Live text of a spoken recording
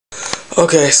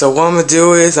Okay, so what I'm gonna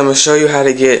do is I'm gonna show you how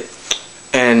to get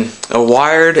a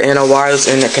wired and a wireless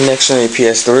internet connection on your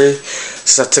PS3.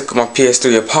 So I took my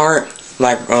PS3 apart,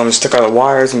 just took out the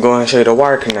wires and go ahead and show you the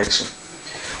wire connection.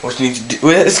 What you need to do,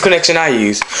 well, this connection I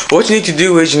use. What you need to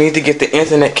do is you need to get the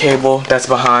internet cable that's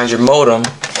behind your modem.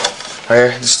 Right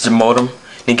here, this is your modem.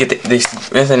 You get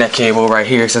this internet cable right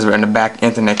here. It says we're in the back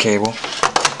internet cable.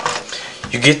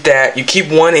 You get that. You keep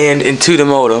one end into the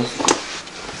modem,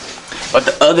 but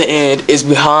the other end is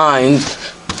behind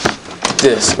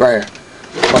this right here.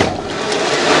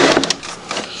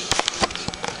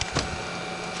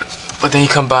 But then you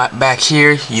come back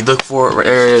here. You look for it.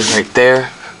 There it is, right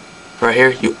there, right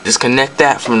here. You disconnect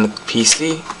that from the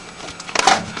PC.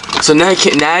 So now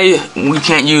you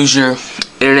can't use your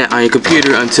internet on your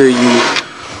computer until you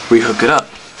rehook it up.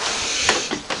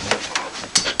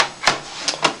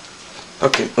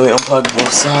 Okay, let me unplug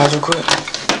both sides real quick.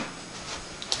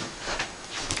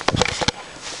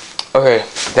 Okay,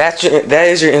 that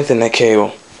is your internet cable.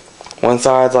 One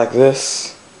side's like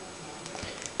this,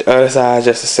 the other side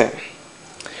just the same.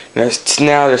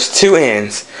 Now there's two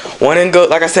ends. One end goes,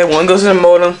 like I said, one goes to the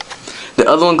modem. The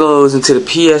other one goes into the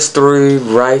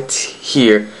PS3 right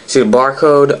here. See the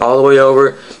barcode all the way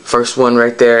over. First one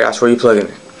right there. That's where you plug it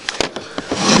in.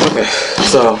 Okay,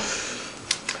 so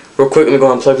real quick, let me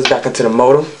go and plug this back into the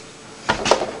modem.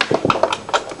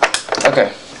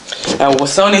 Okay. Now with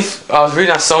Sony, I was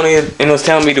reading on Sony and it was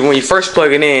telling me that when you first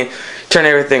plug it in, turn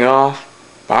everything off.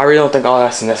 But I really don't think all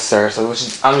that's necessary. So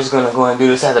I'm just gonna go ahead and do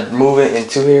this. I have to move it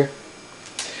into here.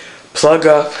 Plug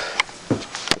up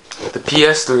the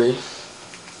PS3.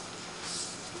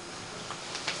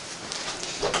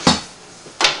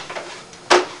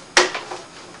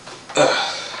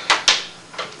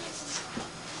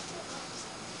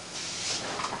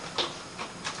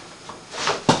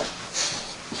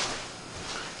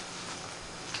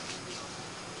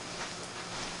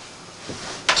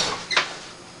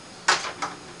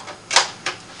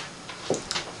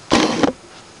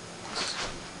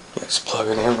 Let's plug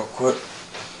it in real quick.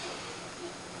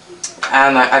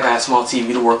 I got a small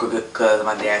TV to work with it because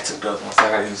my dad took the other one, so I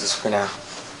gotta use this for now.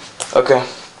 Okay.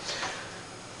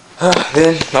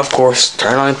 Then, of course,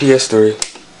 turn on PS3.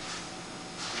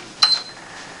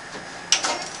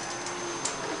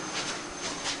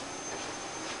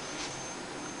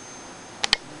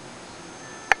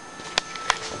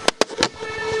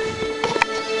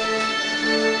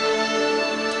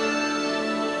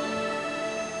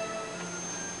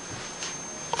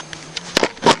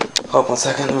 Hold on 1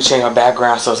 second, let me change my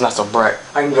background so it's not so bright.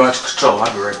 I can go into control,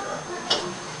 I'll be right back.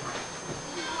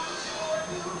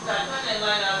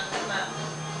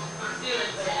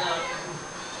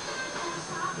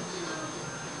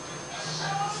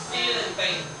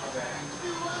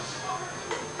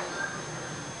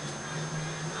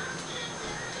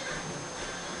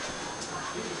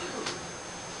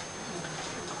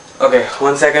 Okay,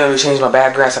 1 second, let me change my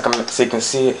background so you can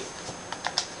see it.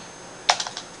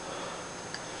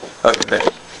 Okay, there.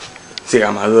 See, I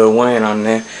got my little one on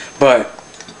there. But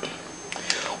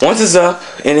once it's up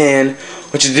and in,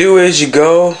 what you do is you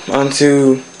go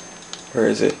onto, where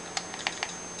is it?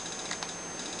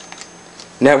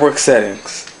 Network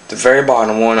settings. The very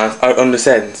bottom one under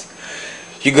settings.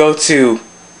 You go to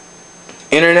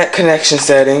internet connection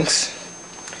settings.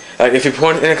 Like if you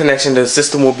point internet connection, the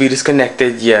system will be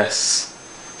disconnected. Yes.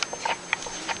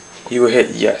 You will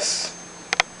hit yes.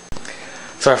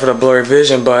 Sorry for the blurry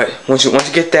vision, but once you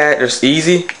get that, there's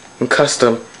easy and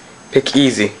custom. Pick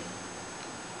easy.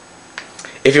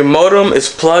 If your modem is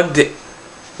plugged in,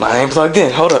 mine ain't plugged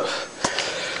in. Hold up.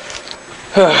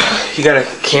 You gotta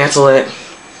cancel it.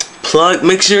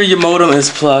 Make sure your modem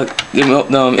is plugged.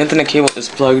 The internet cable is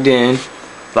plugged in,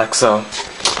 like so.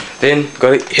 Then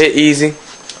go to hit easy.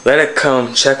 Let it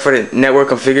come. Check for the network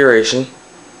configuration.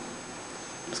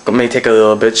 It may take a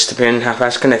little bit, just depending on how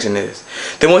fast your connection is.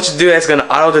 Then once you do that, it's going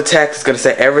to auto detect. It's going to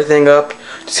set everything up.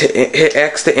 Just hit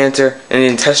X to enter, and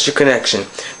then test your connection.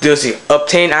 You'll see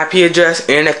obtain IP address,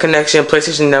 internet connection,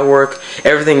 PlayStation Network,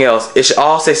 everything else. It should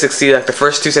all say succeeded. Like the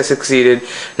first two say succeeded.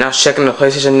 Now it's checking the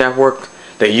PlayStation Network,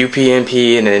 the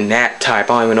UPnP, and the NAT type.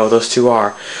 I don't even know what those two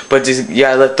are, but just you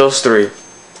gotta let those three.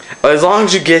 As long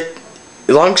as you can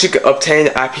obtain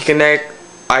the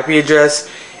IP address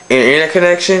and internet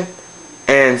connection.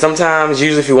 And sometimes,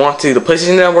 usually if you want to, the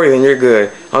PlayStation Network, then you're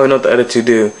good. I don't know what the other two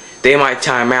do. They might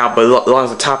time out, but as long as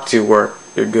the top two work,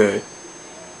 you're good.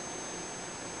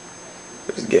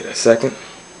 Just get a second.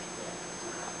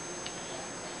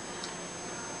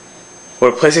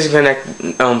 Well, PlayStation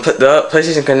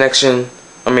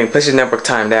PlayStation Network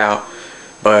timed out,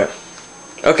 but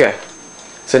okay.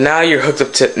 So now you're hooked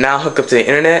up to the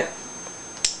internet.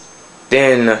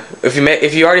 Then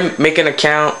if you already make an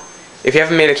account, if you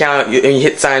haven't made an account and you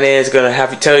hit sign in, it's gonna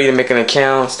tell you to make an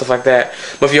account, stuff like that.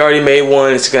 But if you already made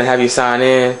one, it's gonna have you sign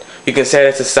in. You can set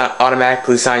it to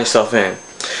automatically sign yourself in.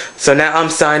 So now I'm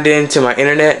signed in to my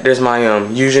internet. There's my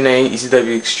username,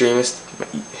 ECW Extremist.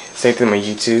 Same thing with my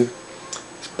YouTube.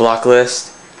 Block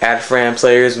list, add friend,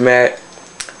 players met.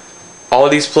 All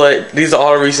these are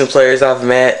all the recent players I've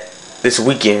met this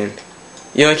weekend.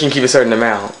 You only can keep a certain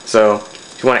amount. So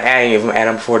if you want to add any of them, add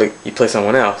them before you play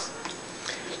someone else.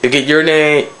 You'll get your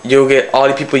name, you'll get all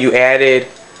the people you added,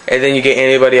 and then you get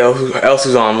anybody else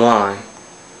who's online.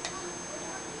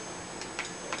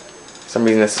 For some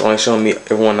reason that's only showing me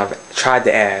everyone I've tried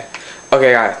to add.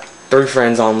 Okay, I got 3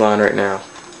 friends online right now.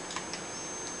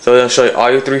 So it'll show you all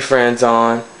your 3 friends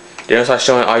on. Then it'll start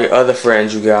showing all your other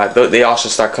friends you got. They all should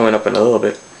start coming up in a little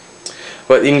bit.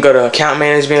 But you can go to account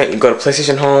management, you can go to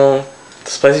PlayStation Home,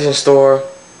 PlayStation Store.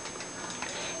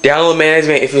 Download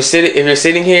management. If you're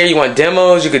sitting here, you want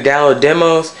demos, you could download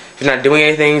demos. If you're not doing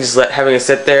anything, just having it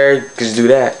sit there, you can just do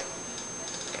that.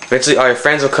 Eventually all your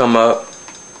friends will come up.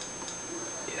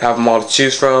 You have them all to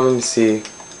choose from. Let me see.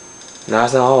 No,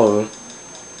 it's not all of them.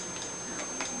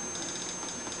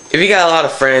 If you got a lot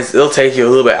of friends, it'll take you a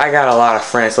little bit. I got a lot of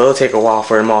friends, so it'll take a while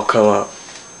for them all to come up.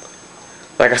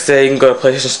 Like I said, you can go to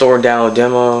PlayStation Store and download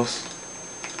demos.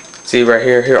 See right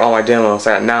here, here are all my demos.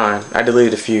 I got 9. I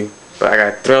deleted a few. But I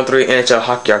got 3-on-3 NHL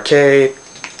Hockey Arcade,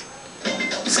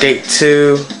 Skate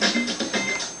 2,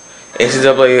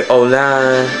 NCAA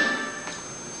 09,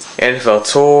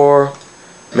 NFL Tour,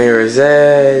 Mirror's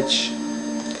Edge,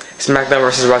 SmackDown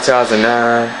vs. Raw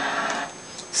 2009,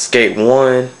 Skate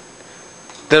 1.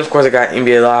 Then of course I got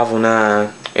NBA Live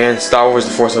 09 and Star Wars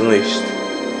The Force Unleashed.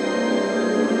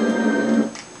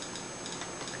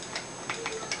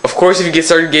 Of course, if you get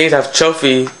certain games that have what's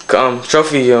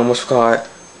it called?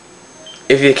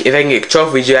 If I can get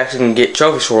trophies, you actually can get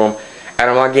trophies for them. Out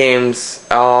of my games,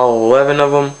 all 11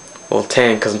 of them, well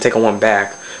 10 because I'm taking one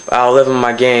back. But out of 11 of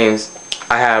my games,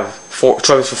 I have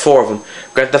trophies for 4 of them.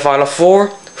 Grand Theft Auto 4,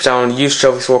 which I don't use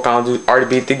trophies for, I already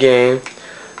beat the game.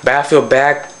 Battlefield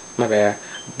Bad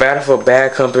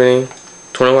Company,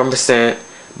 21%.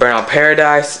 Burnout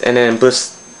Paradise, and then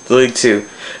Blitz League 2.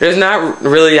 There's not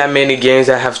really that many games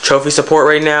that have trophy support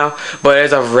right now, but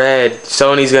as I've read,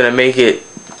 Sony's gonna make it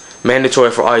mandatory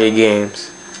for all your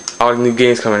games. All the new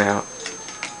games coming out.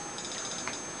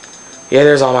 Yeah,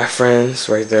 there's all my friends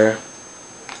right there.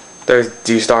 There's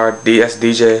D-Star, that's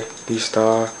DJ,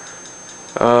 D-Star.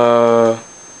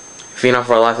 Phenom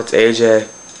for Life, that's AJ.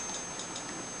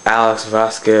 Alex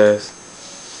Vasquez.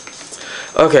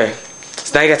 Okay,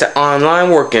 so now you got the online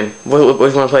working. What you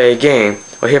want to play a game?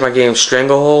 Well, here's my game,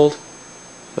 Stranglehold.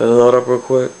 Let it load up real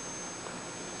quick.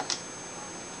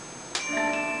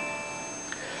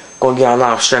 Go get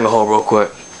online with Stranglehold real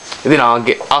quick. And then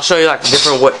I'll show you like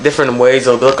different ways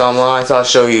it'll look online. So I'll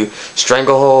show you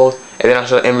Stranglehold, and then I'll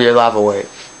show you NBA Live Await.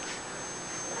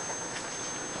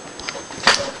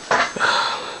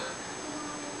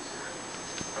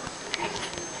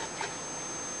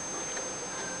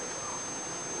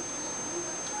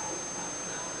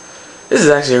 This is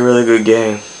actually a really good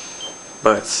game,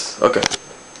 but okay.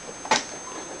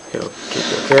 Here,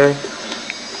 okay.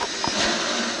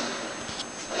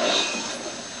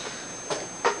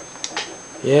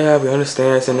 Yeah, we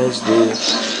understand it's in HD.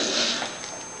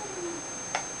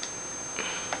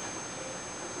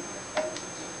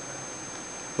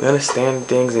 We understand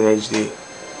things in HD.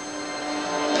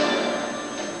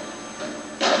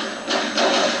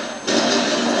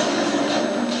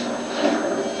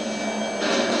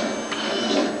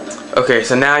 Okay,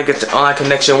 so now you get the online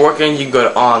connection working. You can go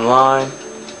to online,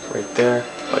 right there.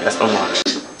 Oh, that's unlocked.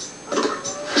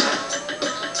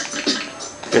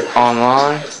 Get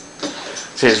online.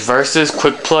 So here's versus,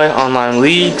 quick play, online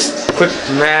leagues, quick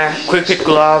math, quick pick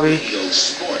lobby,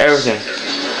 everything.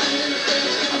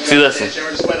 See, listen.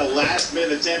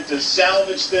 Last-minute attempt to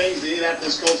salvage things. The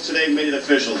Indianapolis Colts today made it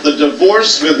official. The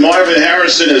divorce with Marvin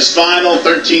Harrison is final.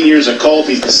 13 years of Colt.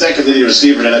 He's the second leading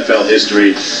receiver in NFL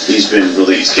history. He's been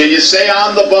released. Can you say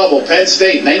on the bubble? Penn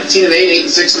State 19-8,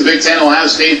 8-6 in the Big Ten. Ohio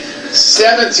State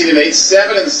 17-8,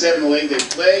 7-7 in the league. They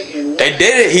play in. They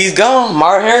did it. He's gone.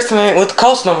 Marvin Harrison with the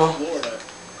Colts number. Florida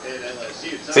and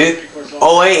LSU. See,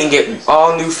 08 and get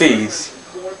all new fees.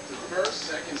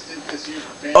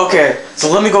 Okay,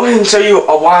 so let me go ahead and show you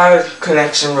a wired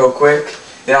connection real quick,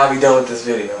 then I'll be done with this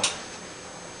video.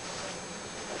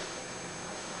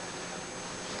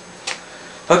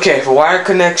 Okay, for wired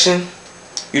connection,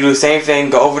 you do the same thing,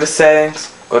 go over the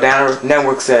settings, go down to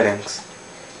network settings.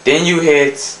 Then you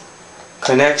hit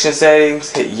connection settings,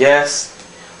 hit yes,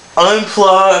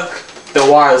 unplug the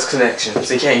wireless connection,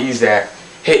 so you can't use that.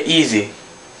 Hit easy.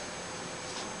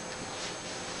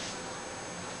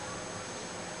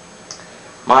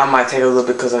 Mine might take a little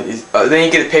bit because then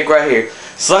you get to pick right here.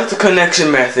 Select the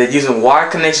connection method using wire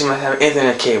connection method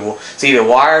Internet cable. So either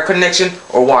wire connection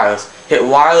or wireless. Hit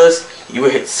wireless, you will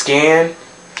hit scan.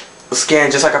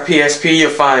 Scan just like a PSP.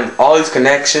 You'll find all these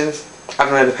connections. I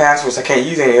don't know the passwords. I can't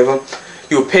use any of them.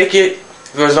 You'll pick it.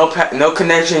 If there's no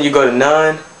connection, you go to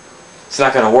none. It's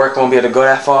not gonna work. Won't be able to go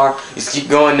that far. You just keep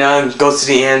going none. Go to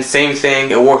the end. Same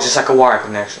thing. It works just like a wire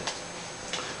connection.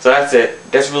 So that's it.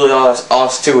 That's really all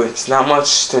that's to it. It's not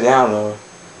much to download,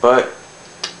 but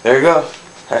there you go.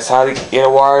 That's how to get a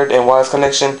wired and wireless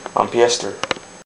connection on PS3.